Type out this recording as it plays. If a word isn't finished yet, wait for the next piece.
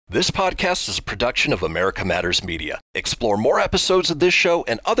This podcast is a production of America Matters Media. Explore more episodes of this show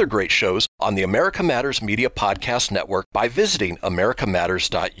and other great shows on the America Matters Media Podcast Network by visiting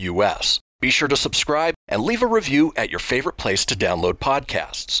americamatters.us. Be sure to subscribe and leave a review at your favorite place to download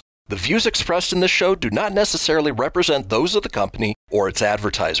podcasts. The views expressed in this show do not necessarily represent those of the company or its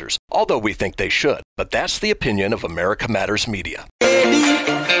advertisers, although we think they should. But that's the opinion of America Matters Media. Are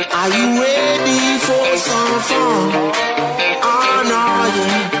you ready for some fun? Oh, no,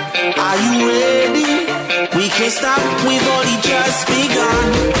 yeah. Are you ready? We can't stop, we've only just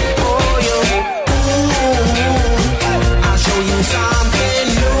begun. Oh, yeah. Ooh, I'll show you something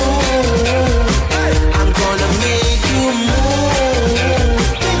new. I'm gonna make you move.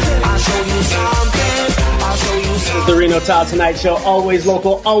 I'll show you something. I'll show you something. The Reno Tahoe Tonight Show, always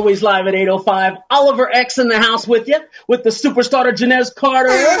local, always live at 8:05. Oliver X in the house with you, with the superstar Janez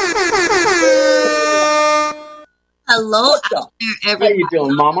Carter. Hello out there, everybody. How you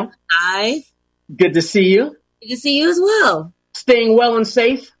doing, Mama? Hi. Good to see you. Good to see you as well. Staying well and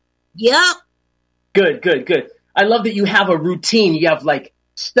safe? Yep. Good. I love that you have a routine. You have like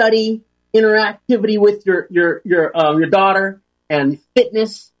study, interactivity with your daughter, and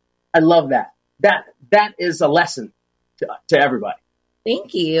fitness. I love that. That is a lesson to everybody.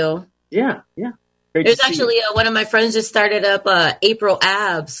 Thank you. Yeah. Great. There's actually one of my friends just started up April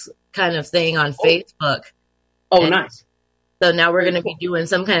Abs kind of thing on Facebook. Oh, nice. So now we're going to be doing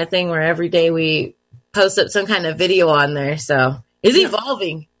some kind of thing where every day we post up some kind of video on there. So it's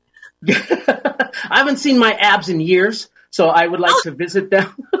evolving. I haven't seen my abs in years, so I would like to visit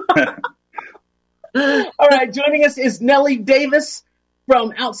them. All right, joining us is Nellie Davis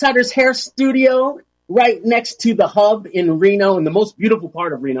from Outsiders Hair Studio, right next to the Hub in Reno, in the most beautiful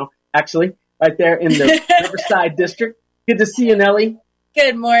part of Reno, actually, right there in the Riverside District. Good to see you, Nellie.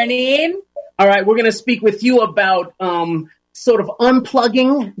 Good morning. All right, we're going to speak with you about sort of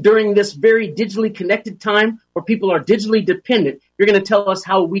unplugging during this very digitally connected time where people are digitally dependent. You're going to tell us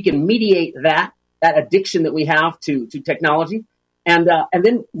how we can mediate that addiction that we have to technology. And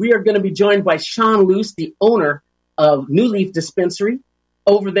then we are going to be joined by Sean Luce, the owner of NuLeaf Dispensary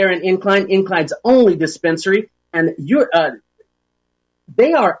over there in Incline's only dispensary. And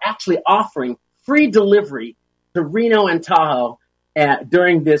they are actually offering free delivery to Reno and Tahoe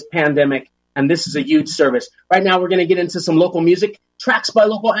during this pandemic. And this is a huge service. Right now, we're going to get into some local music, tracks by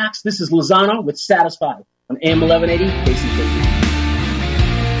local acts. This is Lozano with Satisfied on AM 1180, KCK.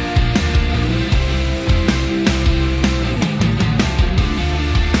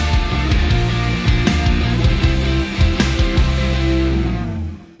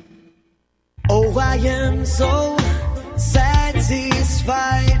 Oh, I am so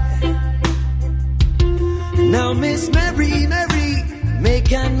satisfied. Now, Miss Mary,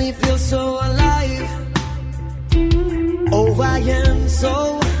 making me feel so alive. Oh, I am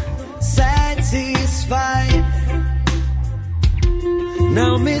so satisfied.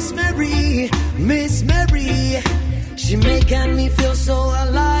 Now, Miss Mary, she making me feel so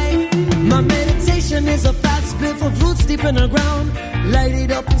alive. My meditation is a fat spliff of roots deep in the ground. Light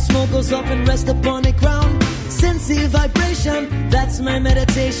it up and smoke goes up and rest upon the ground. Sensey vibration, that's my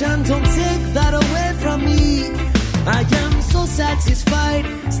meditation. Don't take that away from me. I am so satisfied,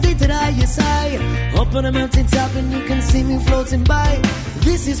 stated ISI. Up on a mountaintop and you can see me floating by.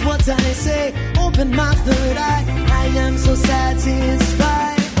 This is what I say, open my third eye. I am so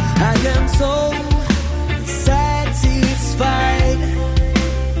satisfied. I am so satisfied.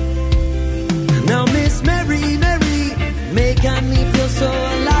 Now Miss Mary, making me feel so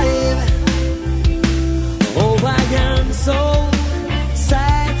alive. Oh, I am so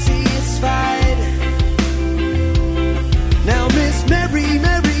satisfied. Now Miss Mary,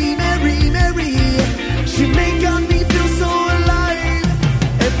 she making me feel so alive.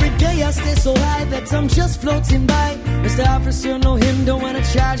 Every day I stay so high that I'm just floating by. Mr. Officer, no him, don't wanna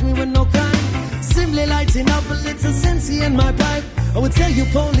charge me with no crime. Simply lighting up a little sensey in my pipe. I would tell you,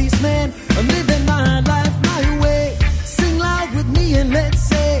 policeman, I'm living my life my way. Sing loud with me and let's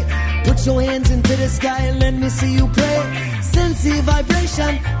say, put your hands into the sky and let me see you pray. Sensey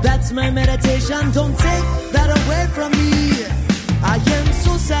vibration, that's my meditation. Don't take that away from me. I am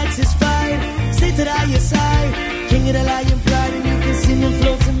so satisfied. Say to the ISI, king of the lion pride, and you can see me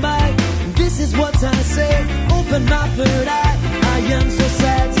floating by. This is what I say, open my third eye. I am so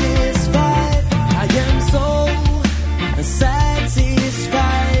satisfied. I am so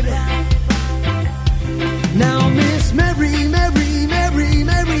satisfied. Now Miss Mary,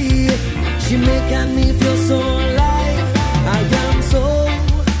 she making me feel so alive. I am so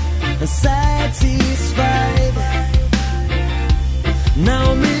satisfied.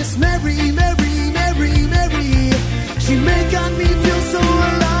 Now Miss Mary, she making me feel so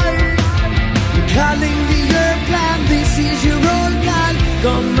alive.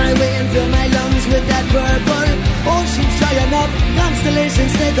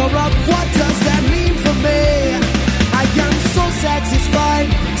 up, what does that mean for me? I am so satisfied,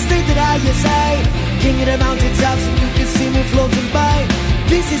 state that I is high, king of the mountaintops and you can see me floating by.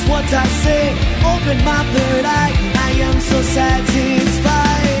 This is what I say, open my third eye. I am so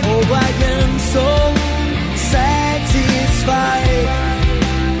satisfied, oh I am so satisfied.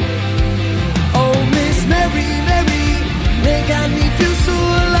 Oh Miss Mary, Mary, they got me feel so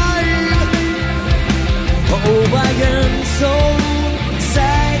alive. Oh I am so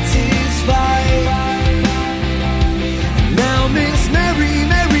satisfied. Now Miss Mary,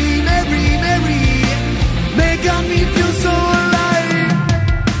 Mary, Mary, Mary, they got me feel so alive.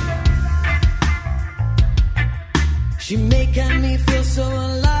 She making me feel so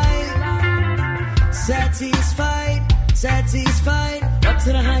alive. Satisfied, satisfied, up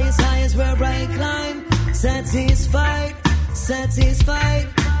to the highest where I climb. Satisfied, satisfied,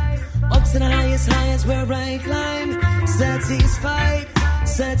 up to the highest where I climb. Satisfied,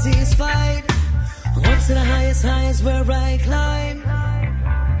 satisfied, up to the highest where I climb.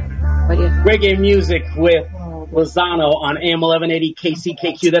 Reggae music with Lozano on AM 1180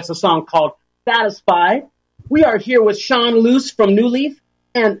 KCKQ. That's a song called Satisfied. We are here with Sean Luce from NuLeaf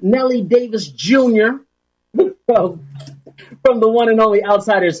and Nellie Davis Jr. from the one and only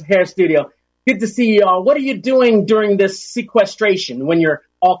Outsiders Hair Studio. Good to see you all. What are you doing during this sequestration when you're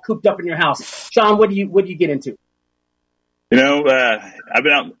all cooped up in your house? Sean, what do you get into? You know, I've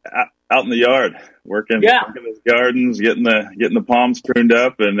been out in the yard working those gardens, getting the palms pruned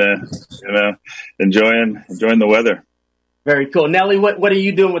up, and enjoying the weather. Very cool. Nellie, what are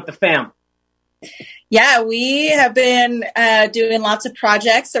you doing with the fam? Yeah, we have been doing lots of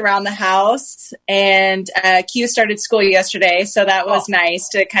projects around the house, and Q started school yesterday, so that was nice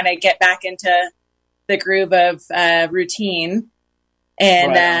to kind of get back into the groove of routine.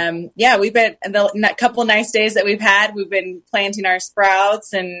 And we've been the couple nice days that we've had. We've been planting our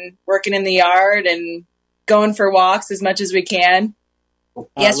sprouts and working in the yard and going for walks as much as we can.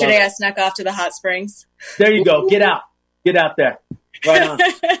 Yesterday, I snuck off to the hot springs. There you go. Get out there. Right on.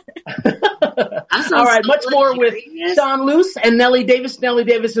 All right, much more with Sean Luce and Nellie Davis. Nellie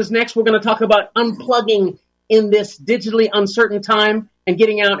Davis is next. We're going to talk about unplugging in this digitally uncertain time and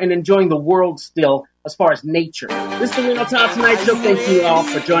getting out and enjoying the world still as far as nature. This is the Reno Town Tonight Show. Thank you all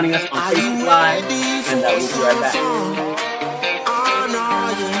for joining us on Facebook Live, and we'll be right back.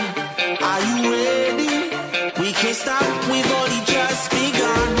 Are you ready? We can't stop, we've only just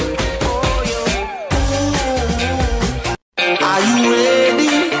begun. Are you ready?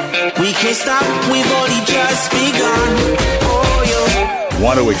 We can't stop, we've only just begun.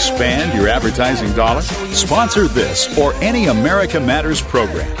 Want to expand your advertising dollar? Sponsor this or any America Matters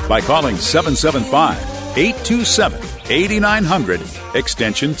program by calling 775-827-8900,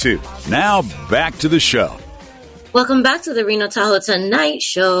 extension 2. Now back to the show. Welcome back to the Reno Tahoe Tonight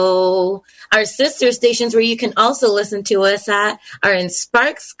Show. Our sister stations where you can also listen to us at are in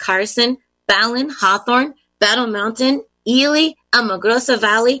Sparks, Carson, Fallon, Hawthorne, Battle Mountain, Ely, Amagrosa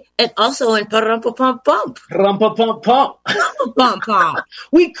Valley, and also in Parampapump. Parampapump.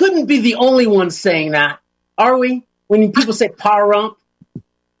 We couldn't be the only ones saying that, are we? When people say parump.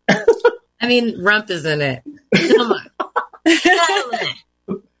 I mean, rump is in it. Come on.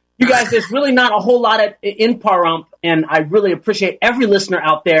 You guys, there's really not a whole lot in parump, and I really appreciate every listener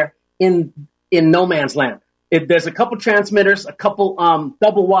out there in no man's land. There's a couple transmitters, a couple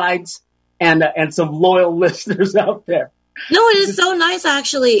double wides, and some loyal listeners out there. No, it is so nice,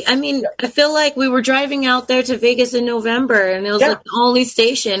 actually. I mean, I feel like we were driving out there to Vegas in November, and it was like the only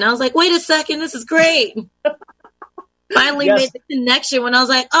station. I was like, wait a second, this is great. Finally made the connection when I was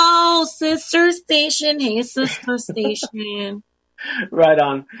like, oh, sister station. Hey, sister station. Right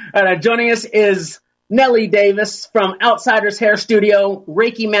on. All right, joining us is Nellie Davis from Outsiders Hair Studio,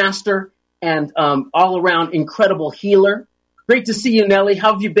 Reiki master, and all-around incredible healer. Great to see you, Nellie.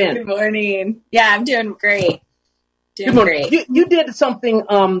 How have you been? Good morning. Yeah, I'm doing great. Good morning. You did something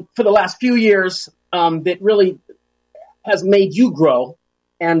for the last few years that really has made you grow,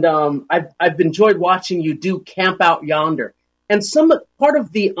 and I've enjoyed watching you do Camp Out Yonder. And part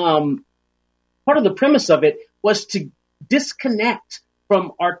of the premise of it was to disconnect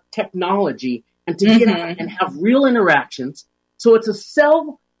from our technology and to get out and have real interactions. So it's a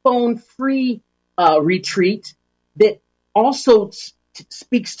cell phone free retreat that also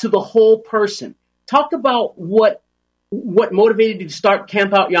speaks to the whole person. Talk about what motivated you to start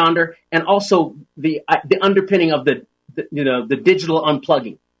Camp Out Yonder, and also the underpinning of the digital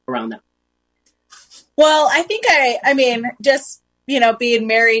unplugging around that. Well, I think I mean, just, being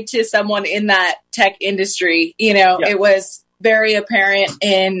married to someone in that tech industry, it was very apparent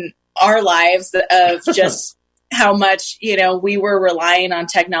in our lives of just how much, we were relying on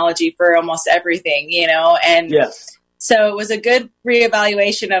technology for almost everything, and so it was a good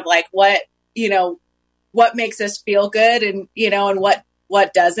reevaluation of like what makes us feel good and, and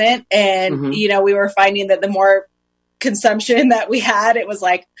what doesn't. And, we were finding that the more consumption that we had, it was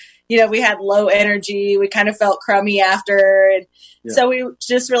like, we had low energy. We kind of felt crummy after. And so we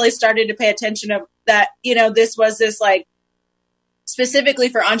just really started to pay attention of that, this was this like specifically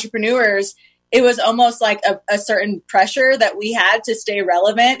for entrepreneurs, it was almost like a certain pressure that we had to stay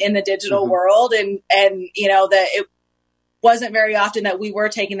relevant in the digital world. And, that it wasn't very often that we were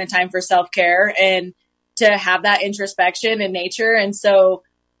taking the time for self-care and to have that introspection in nature. And so,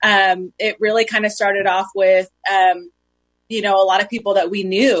 it really kind of started off with, a lot of people that we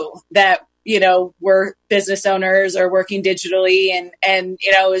knew that, were business owners or working digitally and,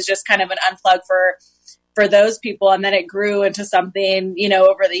 it was just kind of an unplug for those people. And then it grew into something,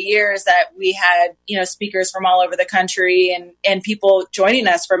 over the years that we had, speakers from all over the country and people joining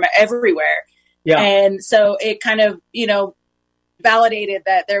us from everywhere. Yeah. And so it kind of, validated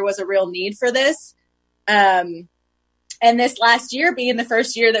that there was a real need for this. And this last year being the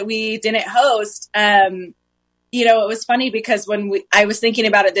first year that we didn't host, it was funny because I was thinking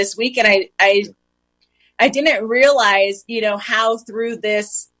about it this week and I didn't realize, how through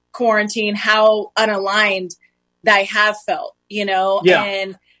this quarantine, how unaligned that I have felt,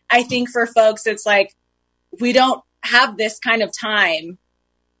 and I think for folks, it's like, we don't have this kind of time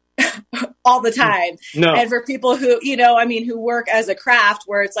all the time. No. And for people who, who work as a craft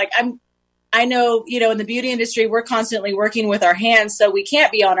where it's like, I know, in the beauty industry, we're constantly working with our hands, so we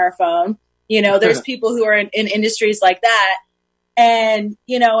can't be on our phone. There's people who are in industries like that. And,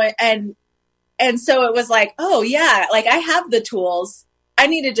 and so it was like, oh yeah, like I have the tools. I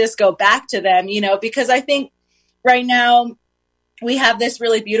need to just go back to them, because I think right now we have this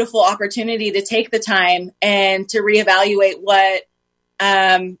really beautiful opportunity to take the time and to reevaluate what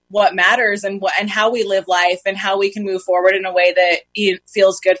matters and how we live life and how we can move forward in a way that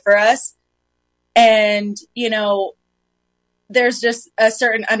feels good for us. And, there's just a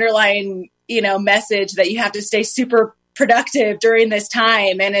certain underlying, message that you have to stay super productive during this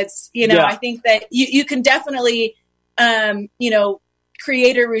time. And it's, I think that you can definitely,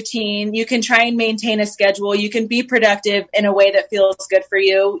 create a routine. You can try and maintain a schedule. You can be productive in a way that feels good for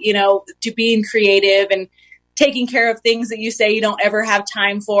you, to being creative and taking care of things that you say you don't ever have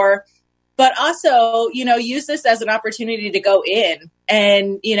time for. But also, use this as an opportunity to go in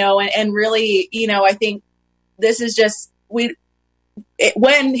and, and really, I think this is just,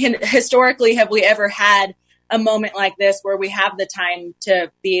 when historically have we ever had a moment like this where we have the time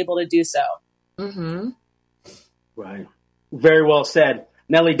to be able to do so? Mm-hmm. Right. Very well said.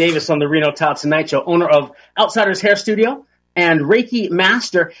 Nellie Davis on the Reno Top Tonight Show, owner of Outsiders Hair Studio and Reiki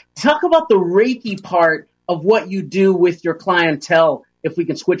Master. Talk about the Reiki part of what you do with your clientele, if we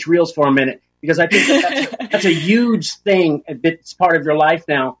can switch reels for a minute, because I think that's a huge thing. It's part of your life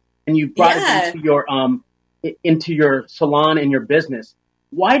now, and you brought it into your salon and your business.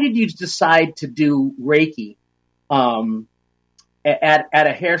 Why did you decide to do Reiki at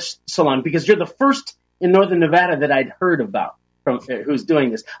a hair salon? Because you're the first in Northern Nevada that I'd heard about from who's doing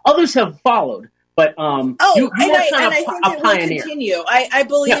this. Others have followed, but you are a pioneer. Continue. I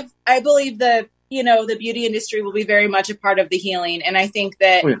believe that the beauty industry will be very much a part of the healing, and I think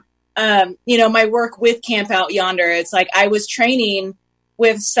that my work with Camp Out Yonder, it's like I was training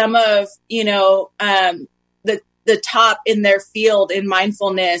with some of the top in their field in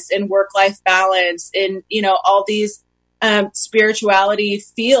mindfulness and work-life balance and all these spirituality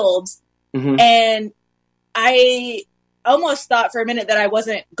fields. Mm-hmm. And I almost thought for a minute that I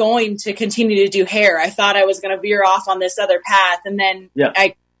wasn't going to continue to do hair. I thought I was going to veer off on this other path. And then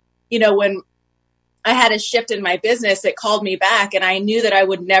when I had a shift in my business, it called me back, and I knew that I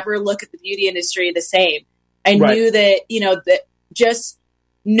would never look at the beauty industry the same. I knew that, that just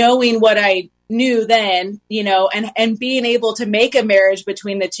knowing what I knew then, and being able to make a marriage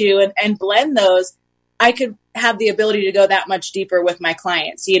between the two and blend those, I could have the ability to go that much deeper with my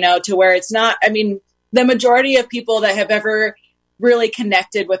clients, to where it's not, the majority of people that have ever really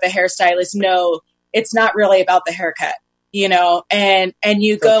connected with a hairstylist know it's not really about the haircut, and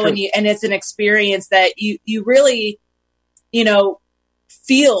you go and it's an experience that you really,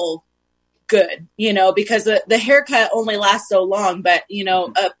 feel good, because the haircut only lasts so long, but,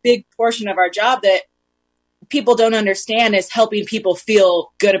 a big portion of our job that people don't understand is helping people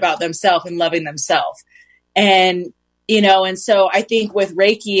feel good about themselves and loving themselves. And, and so I think with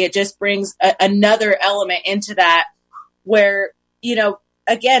Reiki, it just brings another element into that where,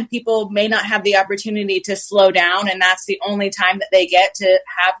 again, people may not have the opportunity to slow down, and that's the only time that they get to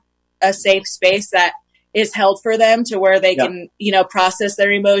have a safe space that is held for them to where they can, process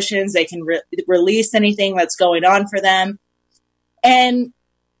their emotions. They can release anything that's going on for them. And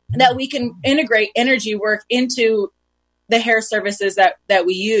that we can integrate energy work into the hair services that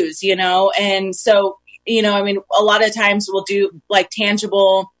we use, And so, a lot of times we'll do like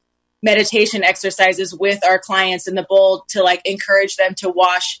tangible meditation exercises with our clients in the bowl to like encourage them to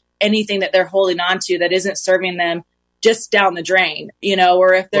wash anything that they're holding on to that isn't serving them just down the drain,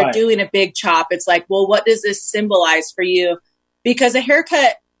 or if they're doing a big chop, it's like, well, what does this symbolize for you? Because a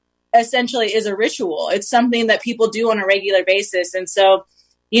haircut essentially is a ritual. It's something that people do on a regular basis. And so,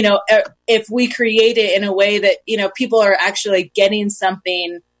 if we create it in a way that, people are actually getting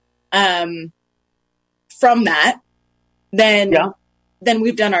something from that, then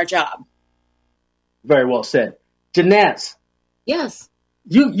we've done our job. Very well said. Jeanette. Yes.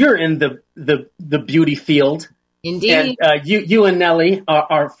 You're in the beauty field. Indeed. And you and Nellie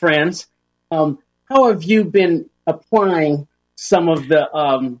are friends. How have you been applying some of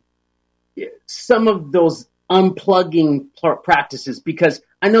those unplugging practices? Because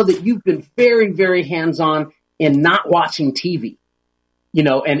I know that you've been very, very hands-on in not watching TV,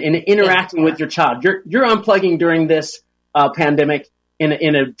 and interacting with your child. You're unplugging during this pandemic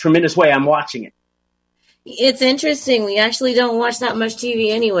in a tremendous way. I'm watching it. It's interesting. We actually don't watch that much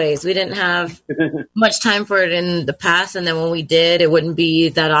TV anyways. We didn't have much time for it in the past. And then when we did, it wouldn't be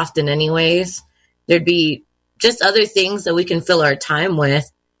that often anyways. There'd be just other things that we can fill our time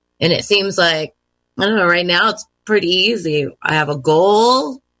with. And it seems like, I don't know, right now it's pretty easy. I have a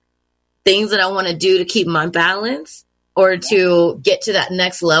goal, things that I want to do to keep my balance or to get to that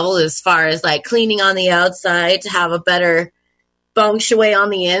next level as far as like cleaning on the outside to have a better feng shui on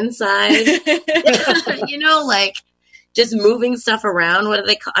the inside, like just moving stuff around. What do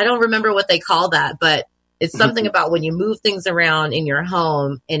they call? I don't remember what they call that, but it's something about when you move things around in your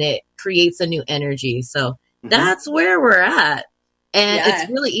home and it creates a new energy. So that's where we're at. And it's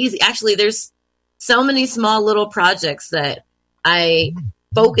really easy. Actually, there's so many small little projects that I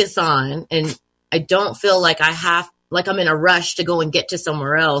focus on and I don't feel like I'm in a rush to go and get to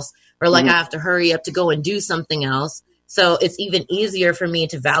somewhere else or like I have to hurry up to go and do something else. So it's even easier for me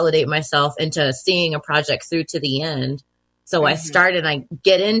to validate myself into seeing a project through to the end. So I start and I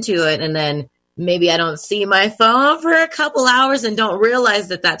get into it and then maybe I don't see my phone for a couple hours and don't realize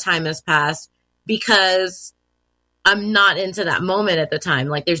that time has passed because I'm not into that moment at the time.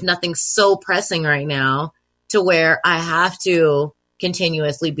 Like there's nothing so pressing right now to where I have to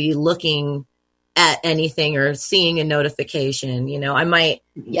continuously be looking at anything or seeing a notification. I might,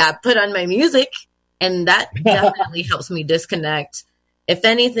 put on my music. And that definitely helps me disconnect. If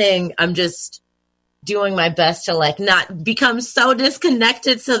anything, I'm just doing my best to like not become so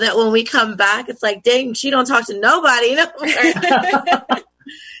disconnected so that when we come back, it's like, dang, she don't talk to nobody.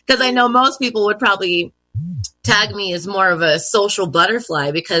 Because I know most people would probably tag me as more of a social butterfly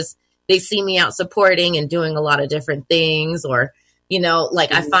because they see me out supporting and doing a lot of different things. Or,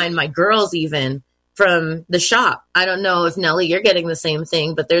 I find my girls even from the shop. I don't know if Nellie, you're getting the same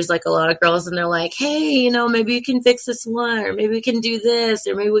thing, but there's like a lot of girls and they're like, hey, maybe you can fix this one, or maybe we can do this,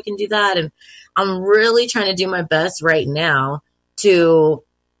 or maybe we can do that. And I'm really trying to do my best right now to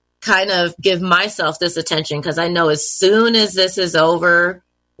kind of give myself this attention because I know as soon as this is over,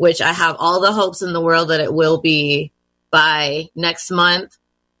 which I have all the hopes in the world that it will be by next month,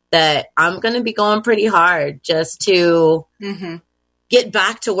 that I'm going to be going pretty hard just to get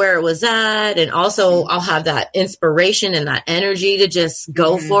back to where it was at. And also I'll have that inspiration and that energy to just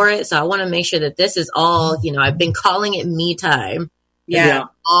go for it. So I want to make sure that this is all, I've been calling it me time. Yeah.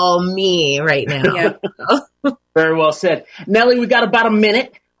 All me right now. Yeah. Very well said. Nellie, we got about a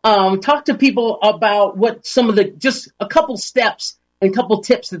minute. Talk to people about what some of just a couple steps and a couple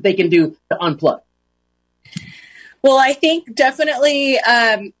tips that they can do to unplug. Well, I think definitely,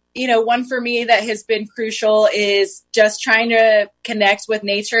 one for me that has been crucial is just trying to connect with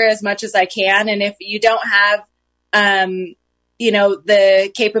nature as much as I can. And if you don't have,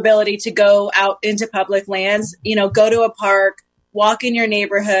 the capability to go out into public lands, go to a park, walk in your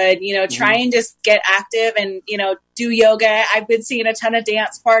neighborhood, try and just get active and, do yoga. I've been seeing a ton of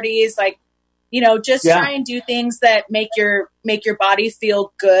dance parties, like, just try and do things that make your body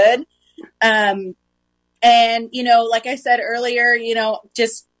feel good. And, like I said earlier,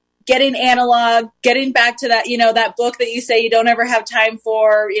 just getting analog, getting back to that, that book that you say you don't ever have time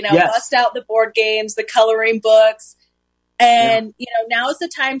for, bust out the board games, the coloring books. And, now is the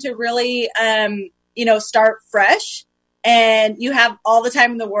time to really, start fresh. And you have all the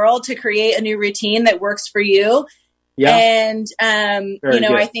time in the world to create a new routine that works for you. Yeah. And,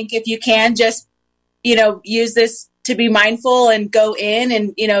 I think if you can just, use this to be mindful and go in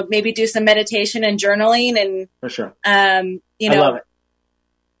and, maybe do some meditation and journaling and, for sure. I love it.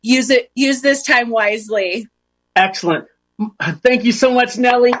 Use this time wisely. Excellent. Thank you so much,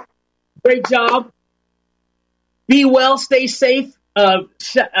 Nellie. Great job. Be well, stay safe.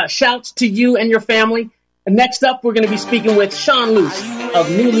 Shouts to you and your family. And next up, we're going to be speaking with Sean Luce of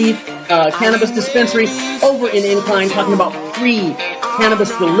NuLeaf Cannabis Dispensary over in Incline, talking about free cannabis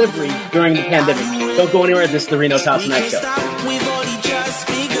delivery during the pandemic. Don't go anywhere. This is the Reno Tahoe Tonight Show.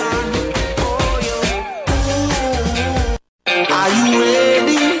 Are you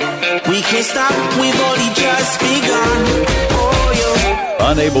ready? We can't stop. We've only just begun.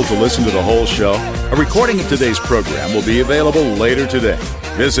 Unable to listen to the whole show? A recording of today's program will be available later today.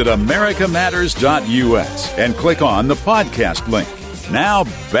 Visit americamatters.us and click on the podcast link. Now,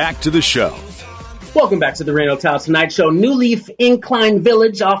 back to the show. Welcome back to the Reno Tahoe Tonight Show. NuLeaf Incline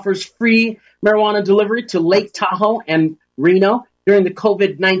Village offers free marijuana delivery to Lake Tahoe and Reno during the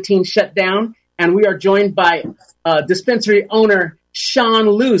COVID-19 shutdown. And we are joined by dispensary owner Sean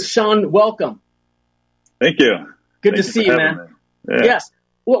Luce. Sean, welcome. Thank you. Good to see you, man. Yeah. Yes.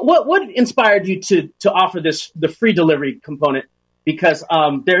 What inspired you to offer the free delivery component? Because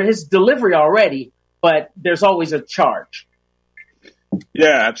there is delivery already, but there's always a charge.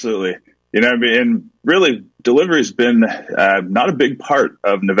 Yeah, absolutely. And really, delivery's been not a big part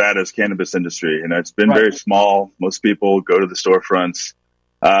of Nevada's cannabis industry. It's been very small. Most people go to the storefronts.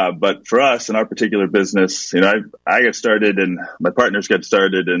 But for us, in our particular business, I got started and my partners got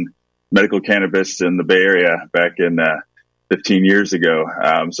started in medical cannabis in the Bay Area back in 15 years ago.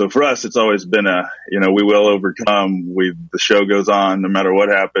 So for us, it's always been we will overcome. The show goes on no matter what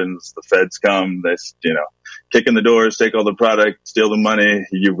happens. The feds come, they, kick in the doors, take all the product, steal the money.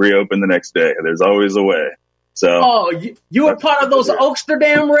 You reopen the next day. There's always a way. So, you were part of those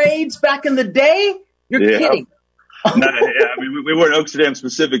Oaksterdam raids back in the day? You're kidding. We weren't Oaksterdam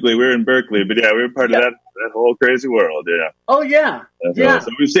specifically. We were in Berkeley, but we were part of that whole crazy world. Yeah. Oh yeah.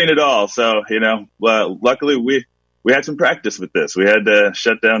 So we've seen it all. So, luckily we had some practice with this. We had to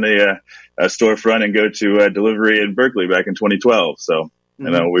shut down a storefront and go to delivery in Berkeley back in 2012. So,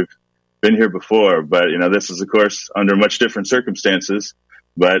 we've been here before, but, this is, of course, under much different circumstances.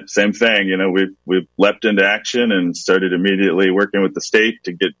 But same thing, we've leapt into action and started immediately working with the state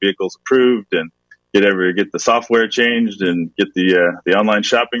to get vehicles approved and get the software changed and get the online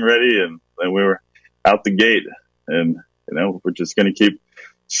shopping ready. And we were out the gate. And, we're just going to keep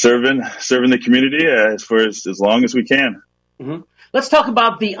serving the community as long as we can. Mm-hmm. Let's talk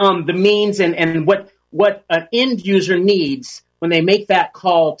about the means and what an end user needs when they make that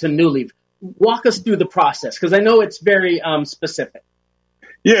call to NuLeaf. Walk us through the process, because I know it's very specific.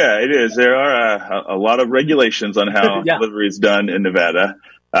 Yeah, it is. There are a lot of regulations on how delivery is done in Nevada.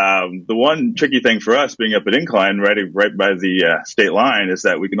 The one tricky thing for us being up at Incline, right by the state line, is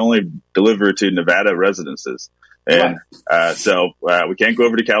that we can only deliver to Nevada residences. And so we can't go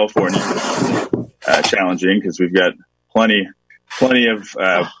over to California. Challenging because we've got plenty of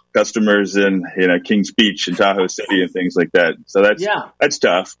customers in Kings Beach and Tahoe City and things like that. So that's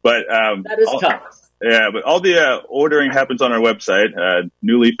tough. But that is tough. Yeah, but all the ordering happens on our website,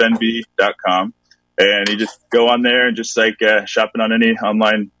 NuLeafNV.com, and you just go on there and just like shopping on any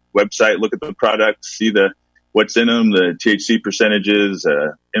online website, look at the products, see what's in them, the THC percentages,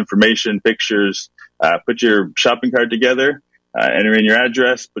 information, pictures, put your shopping cart together, enter in your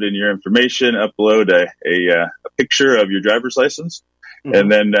address, put in your information, upload a picture of your driver's license,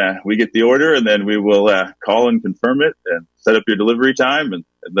 and then we get the order, and then we will call and confirm it and set up your delivery time, and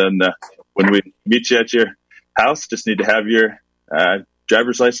then when we meet you at your house, just need to have your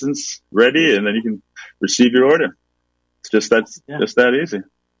driver's license ready, and then you can receive your order. It's just that easy.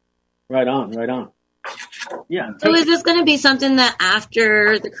 Right on. Yeah. So is this going to be something that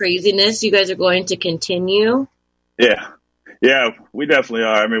after the craziness, you guys are going to continue? Yeah, we definitely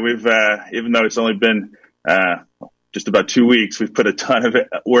are. I mean, we've even though it's only been just about 2 weeks, we've put a ton of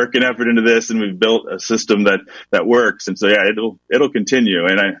work and effort into this, and we've built a system that works. And so, it'll continue.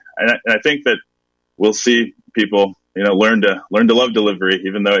 And I think that we'll see people, learn to love delivery,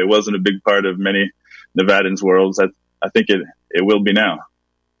 even though it wasn't a big part of many Nevadans' worlds. I think it will be now.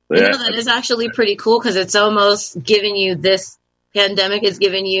 So, that is actually pretty cool, because it's almost giving you this pandemic is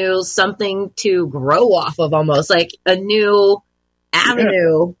giving you something to grow off of, almost like a new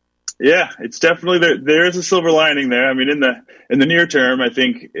avenue. Yeah, it's definitely there is a silver lining there. I mean, in the near term, I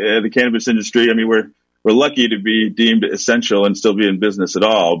think the cannabis industry, I mean, we're lucky to be deemed essential and still be in business at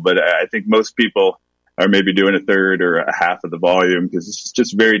all. But I think most people are maybe doing a third or a half of the volume, because it's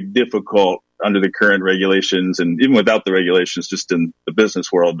just very difficult under the current regulations, and even without the regulations, just in the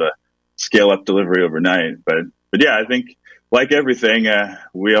business world, to scale up delivery overnight. But But yeah, I think like everything,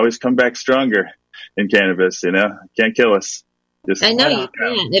 we always come back stronger in cannabis. Can't kill us. Just I know you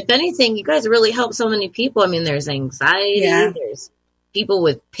can't. If anything, you guys really help so many people. I mean, there's anxiety, there's people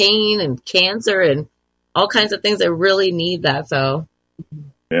with pain and cancer and all kinds of things that really need that. So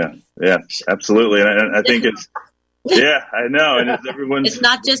yeah, absolutely. And I think it's, I know. And it's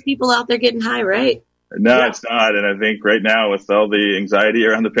not just people out there getting high, right? No, it's not. And I think right now with all the anxiety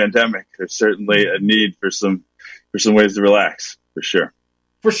around the pandemic, there's certainly a need for some ways to relax, for sure.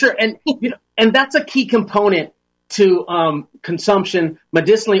 For sure. And, and that's a key component to consumption,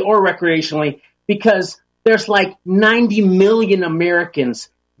 medicinally or recreationally, because there's like 90 million Americans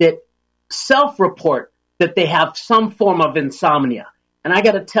that self-report that they have some form of insomnia. And I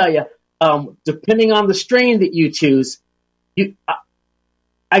got to tell you, depending on the strain that you choose,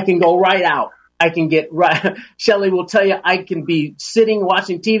 I can go right out. I can get right. Shelley will tell you I can be sitting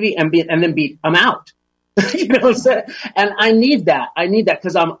watching TV and then I'm out. You know what I'm saying? And I need that.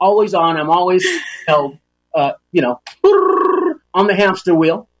 Because I'm always on. I'm always on the hamster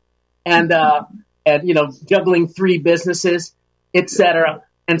wheel, and juggling 3 businesses, etc.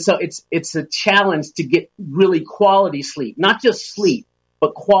 And so it's a challenge to get really quality sleep, not just sleep,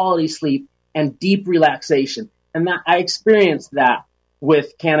 but quality sleep and deep relaxation. And that I experienced that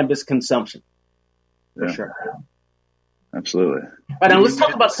with cannabis consumption, for sure. Absolutely. Right, now let's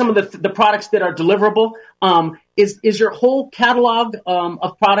talk about some of the products that are deliverable. Is your whole catalog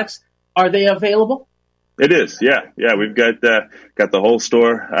of products, are they available? It is, yeah. We've got the whole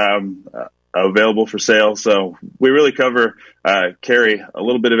store available for sale. So we really carry a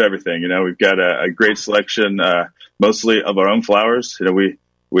little bit of everything. We've got a great selection, mostly of our own flowers.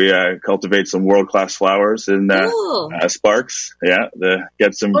 We cultivate some world-class flowers in Sparks. Yeah,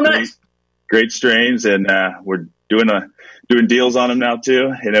 got some great strains, and we're doing deals on them now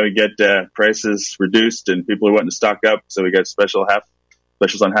too. We get prices reduced, and people are wanting to stock up. So we got specials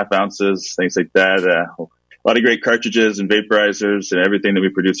on half ounces, things like that. A lot of great cartridges and vaporizers and everything that we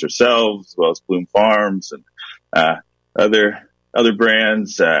produce ourselves, as well as Bloom Farms and other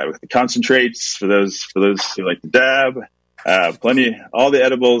brands. With the concentrates for those who like to dab. Plenty, all the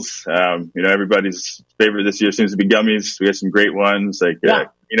edibles. Everybody's favorite this year seems to be gummies. We got some great ones like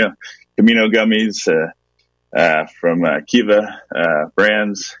Camino gummies from Kiva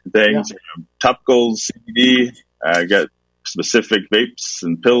brands, things. Topicals, CBD. Got specific vapes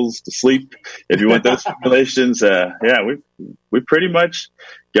and pills to sleep. If you want those formulations, we pretty much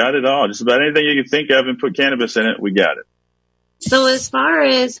got it all. Just about anything you can think of and put cannabis in it, we got it. So as far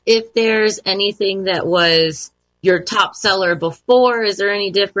as if there's anything that was your top seller before, is there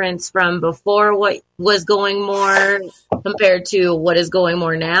any difference from before what was going more compared to what is going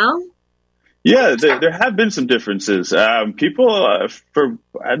more now? Yeah, there have been some differences. People, for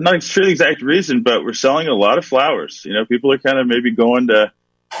I'm not sure the exact reason, but we're selling a lot of flowers. People are kind of maybe going to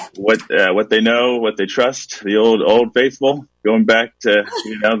what they know, what they trust, the old faithful, going back to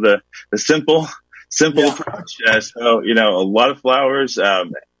the simple approach. So a lot of flowers.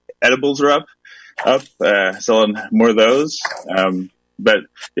 Edibles are up, selling more of those. But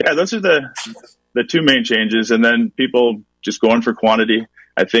yeah, those are the 2 main changes, and then people just going for quantity.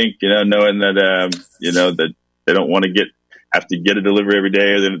 I think, knowing that, that they don't want to have to get a delivery every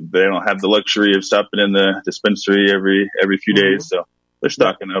day, or they don't have the luxury of stopping in the dispensary every few days. So they're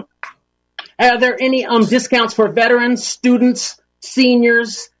stocking up. Are there any discounts for veterans, students,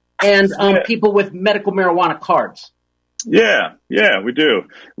 seniors, and people with medical marijuana cards? Yeah, we do.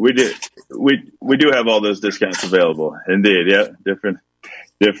 We do have all those discounts available. Indeed. Yeah.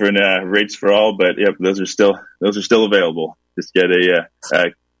 Different rates for all, but those are still available. Just get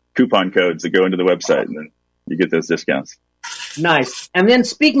a coupon codes that go into the website, and then you get those discounts. Nice. And then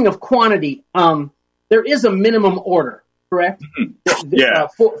speaking of quantity, there is a minimum order, correct?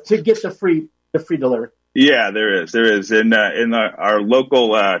 Mm-hmm. To get the free delivery. Yeah, there is. In our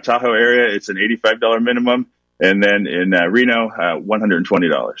local Tahoe area, it's an $85 minimum, and then in Reno,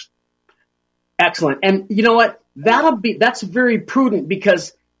 $120. Excellent. And you know what? That's very prudent,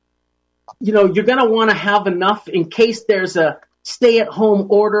 because you're going to want to have enough in case there's a stay-at-home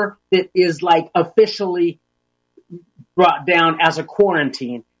order that is like officially brought down as a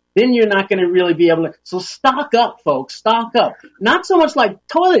quarantine. Then you're not going to really be able to. So stock up, folks. Stock up. Not so much like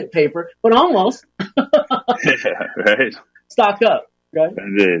toilet paper, but almost. Yeah, right. Stock up, right?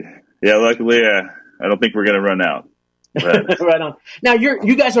 Indeed. Yeah, luckily, I don't think we're going to run out. But. Right on. Now,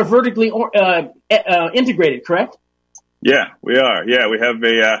 you guys are vertically integrated, correct? Yeah, we are. Yeah, we have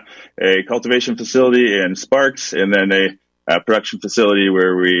a cultivation facility in Sparks, and then a production facility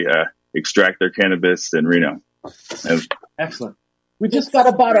where we extract their cannabis in Reno. Excellent. We just got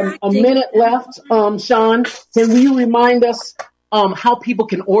about a minute left. Sean, can you remind us how people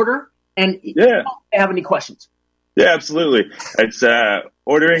can order and if they have any questions? Yeah, absolutely. It's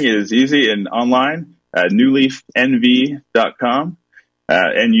ordering is easy and online. NuLeafNV.com,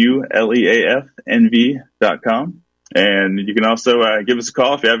 NuLeafNV.com, and you can also give us a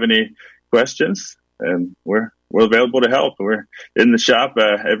call if you have any questions. And we're available to help. We're in the shop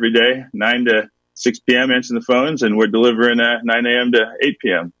every day, 9 to 6 p.m. answering the phones, and we're delivering 9 a.m. to 8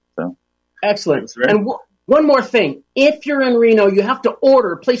 p.m. So excellent. And one more thing: if you're in Reno, you have to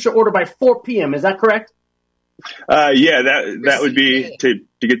place your order by 4 p.m. Is that correct? That would be to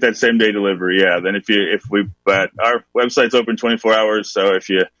get that same day delivery. Yeah. Then our website's open 24 hours. So if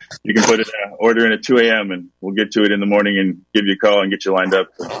you can put an order in at 2 a.m. and we'll get to it in the morning and give you a call and get you lined up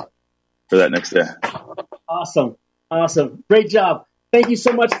for that next day. Awesome. Great job. Thank you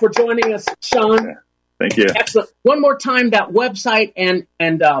so much for joining us, Sean. Yeah, thank you. Excellent. One more time, that website and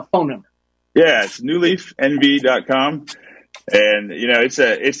phone number. Yeah, it's NuLeafNV.com. And,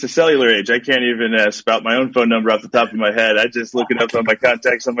 it's the cellular age. I can't even spout my own phone number off the top of my head. I just look it up on my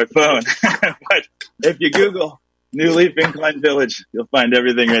contacts on my phone. But if you Google NuLeaf Incline Village, you'll find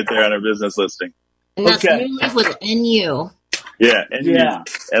everything right there on our business listing. And that's NuLeaf with N-U. Yeah,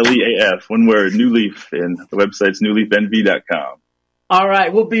 NuLeaf, one word, NuLeaf, and the website's NuLeafNV.com. All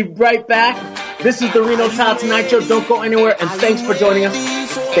right, we'll be right back. This is the Reno Tahoe Tonight Show. Don't go anywhere, and thanks for joining us.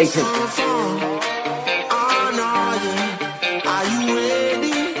 Stay tuned. Are you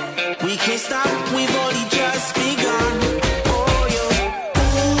ready? We can't stop, we've only just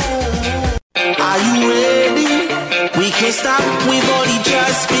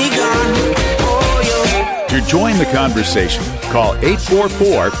begun. To join the conversation, call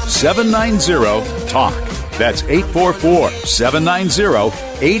 844-790-TALK. That's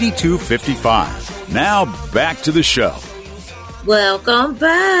 844-790-8255. Now back to the show. Welcome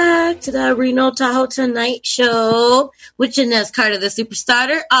back to the Reno Tahoe Tonight Show with Janez Carter, the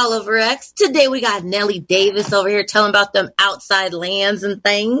Superstarter, Oliver X. Today we got Nellie Davis over here telling about them outside lands and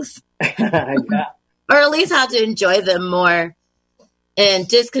things. Or at least how to enjoy them more and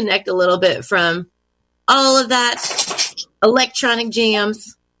disconnect a little bit from all of that electronic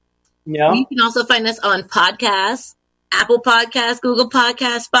jams. Yeah. You can also find us on podcasts, Apple Podcasts, Google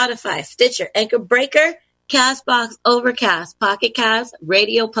Podcasts, Spotify, Stitcher, Anchor Breaker, CastBox, Overcast, Pocket Cast,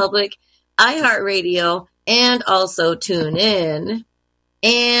 Radio Public, iHeartRadio, and also TuneIn.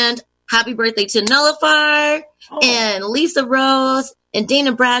 And happy birthday to Nullifier and Lisa Rose and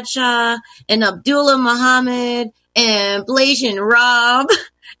Dana Bradshaw and Abdullah Muhammad and Blasian Rob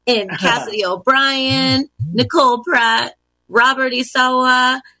and Cassidy O'Brien, Nicole Pratt, Robert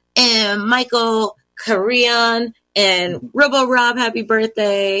Isawa, and Michael Korean and Robo Rob. Happy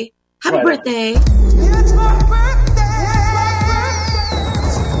birthday. Happy birthday. It's my birthday.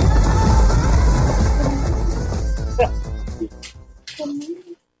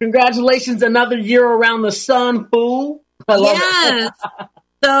 Congratulations, another year around the sun, fool. I love it.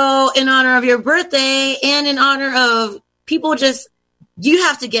 So in honor of your birthday and in honor of people, you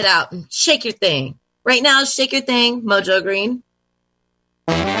have to get out and shake your thing. Right now, shake your thing, Mojo Green.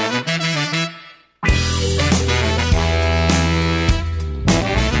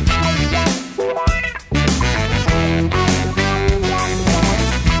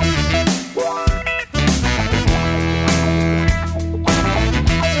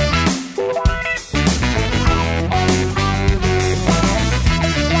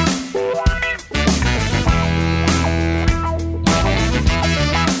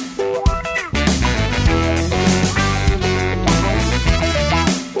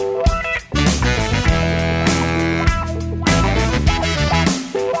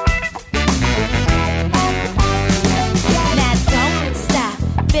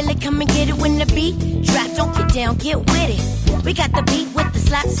 Get with it. We got the beat with the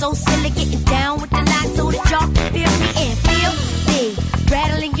slap so silly, getting down with the line so that y'all can feel me and feel me.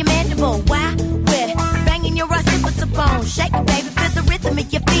 Rattling your mandible, why? We're banging your ossicles to bone. Shake it, baby, feel the rhythm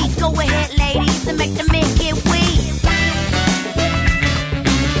of your feet. Go ahead, ladies, and make the men get weak.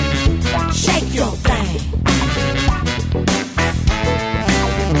 Shake your thing.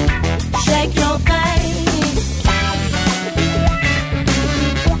 Shake your thing.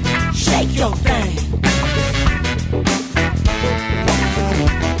 Shake your thing.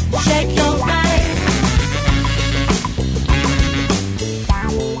 Shake your body.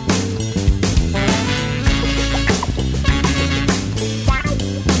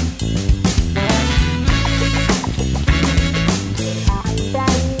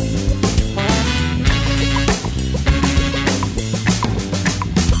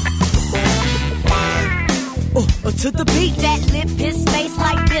 To the beat, that lip is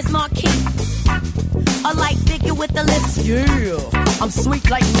as marquee. A light figure with the lips. Yeah, I'm sweet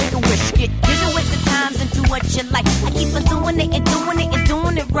like Make-A-Wish. Get busy with the times and do what you like. I keep on doing it and doing it and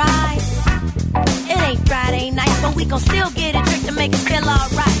doing it right. It ain't Friday night, but we gon' still get a drink to make us feel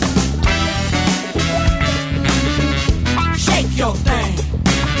alright. Shake your thing.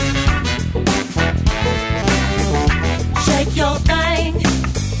 Shake your thing.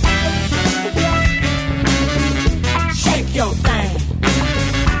 Shake your thing.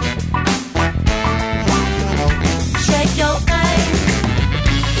 Shake your thing.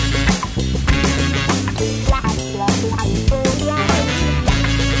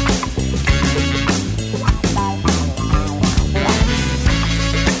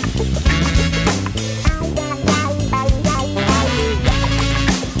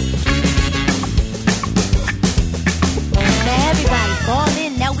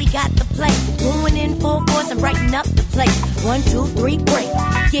 Going in full force and brighten up the place. 1, 2, 3, break.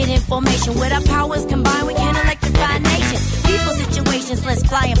 Get information with our powers combined. We can electrify nations. People situations, let's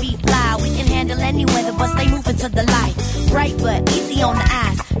fly and be fly. We can handle any weather, but stay moving to the light. Bright but easy on the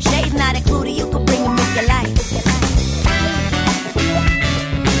eyes. Shades not included, you can bring them if you like.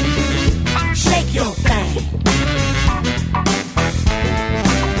 Shake your thing.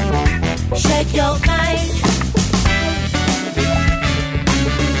 Shake your thing.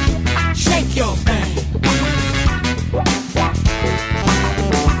 Shake your thing.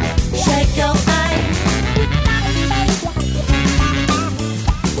 Shake your thing.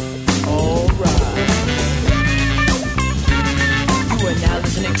 All right. You are now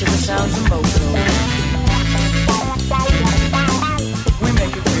listening to the sounds of Moto. We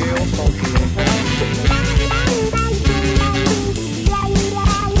make it real funky.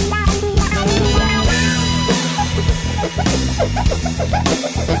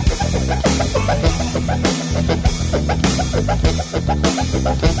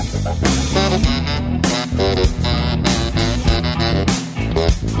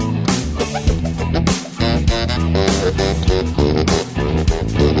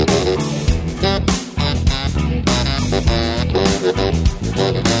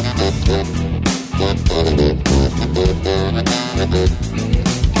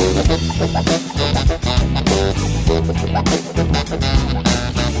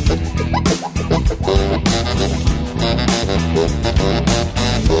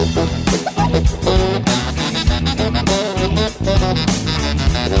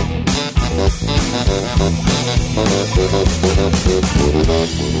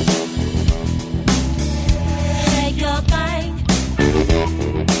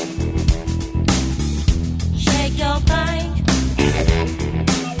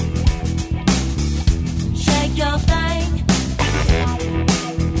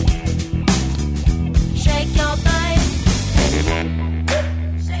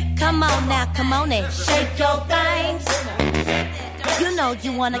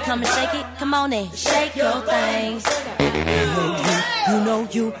 You wanna come and shake it? Come on and shake your thing. You know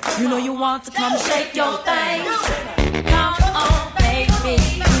you want to come and shake your thing. Come on, baby.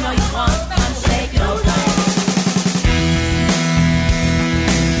 You know you want to come and shake your thing.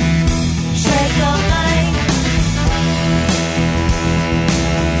 Shake your thing.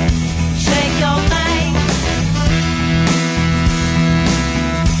 Shake your thing.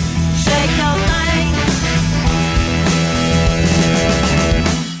 Shake your thing.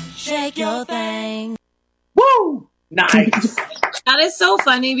 Shake your thing. Woo! Nice. That is so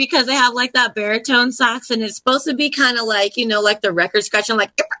funny because they have like that baritone sax and it's supposed to be kind of like, you know, like the record scratching,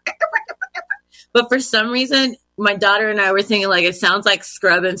 like, but for some reason, my daughter and I were thinking like it sounds like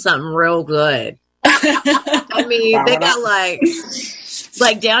scrubbing something real good. I mean, they got like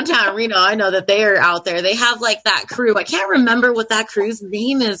downtown Reno. I know that they are out there. They have like that crew. I can't remember what that crew's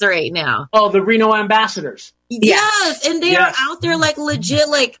name is right now. Oh, the Reno Ambassadors. Yes, and they are out there like legit,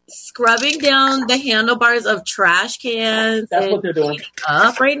 like scrubbing down the handlebars of trash cans. That's what they're doing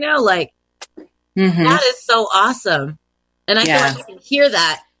up right now. Like that is so awesome, and I feel like you can hear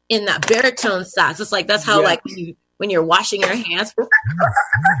that in that baritone sax. It's like that's how like when you're washing your hands.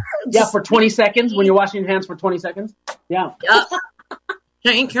 For 20 seconds. When you're washing your hands for 20 seconds. Yeah. Yep.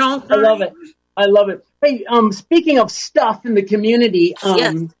 Thank you. I love it. I love it. Hey, speaking of stuff in the community,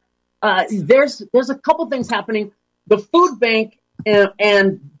 there's a couple things happening. The food bank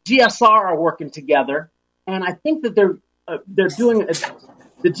and GSR are working together, and I think that they're doing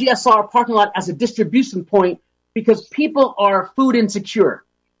the GSR parking lot as a distribution point because people are food insecure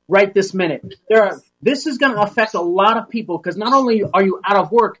right this minute. This is going to affect a lot of people because not only are you out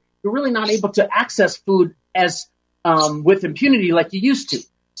of work, you're really not able to access food as with impunity like you used to.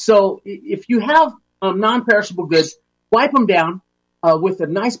 So if you have non-perishable goods, wipe them down, with a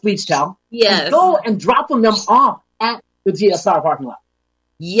nice bleach towel. Yes. And go and dropping them off at the GSR parking lot.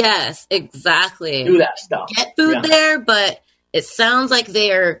 Yes, exactly. Do that stuff. Get food there, but it sounds like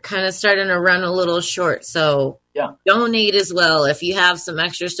they're kind of starting to run a little short. So donate as well. If you have some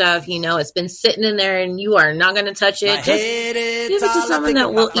extra stuff, it's been sitting in there and you are not going to touch it. Just give it to someone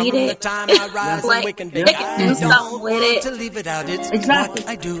that will eat it. Like, they can do something with it. Exactly.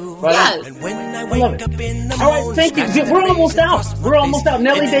 Yes. I love it. All right, thank you. We're almost out.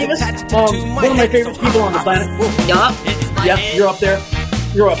 Nellie Davis, one of my favorite people on the planet. Yup. Yep, you're up there.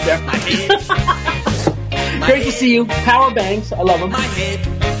 Great to see you. Power bangs. I love them.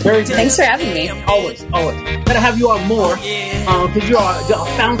 Thanks for having me. Always. Gotta have you on more because you're a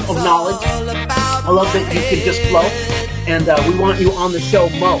fount of knowledge. I love that you can just flow, and we want you on the show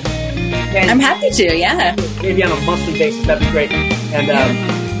more. I'm happy to, yeah. Maybe on a monthly basis, that'd be great. And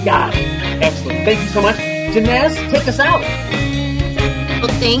God, excellent. Thank you so much. Janez, take us out. Well,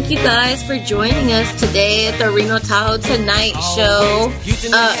 thank you guys for joining us today at the Reno Tahoe Tonight Show.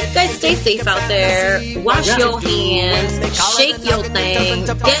 Guys, stay safe out there. Wash your hands. Shake your thing.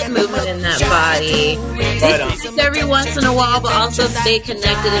 Get moving in that body. Just every once in a while, but also stay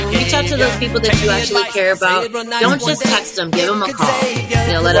connected and reach out to those people that you actually care about. Don't just text them. Give them a call. Let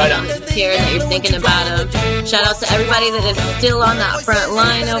them know that you care and that you're thinking about them. Shout out to everybody that is still on that front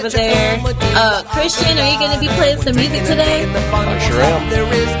line over there. Christian, are you going to be playing some music today? I sure am.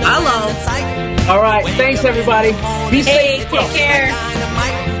 Hello. All right. Thanks, everybody. Be safe. Take care.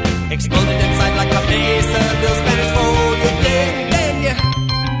 Exploded inside like a mesa. Bill Spanish for your day. Then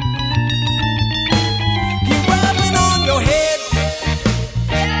you rubbing on your head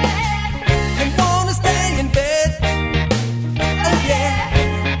and wanna stay in bed. Oh yeah.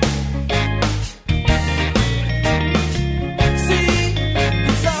 See,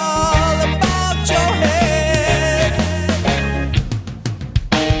 it's all about your head.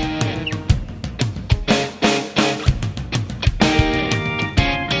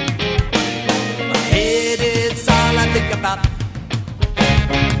 About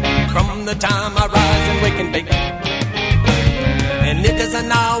from the time I rise and wake and bake, and it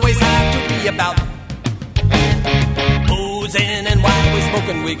doesn't always have to be about boozing and why we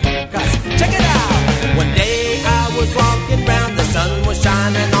smoking weed. Cause check it out. One day I was walking round, the sun was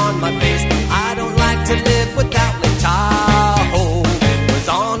shining on my face. I don't like to live without Lake Tahoe. Was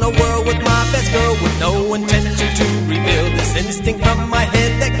on a whirl with my best girl with no intention to reveal this instinct from my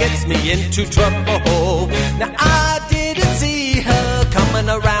head that gets me into trouble. Now I didn't see her coming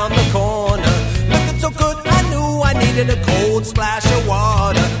around the corner, looking so good I knew I needed a cold splash of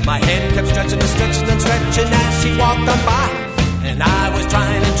water. My head kept stretching and stretching and stretching as she walked on by, and I was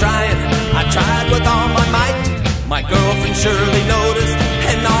trying and trying. I tried with all my might. My girlfriend surely noticed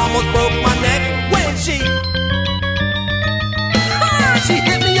and almost broke my neck when she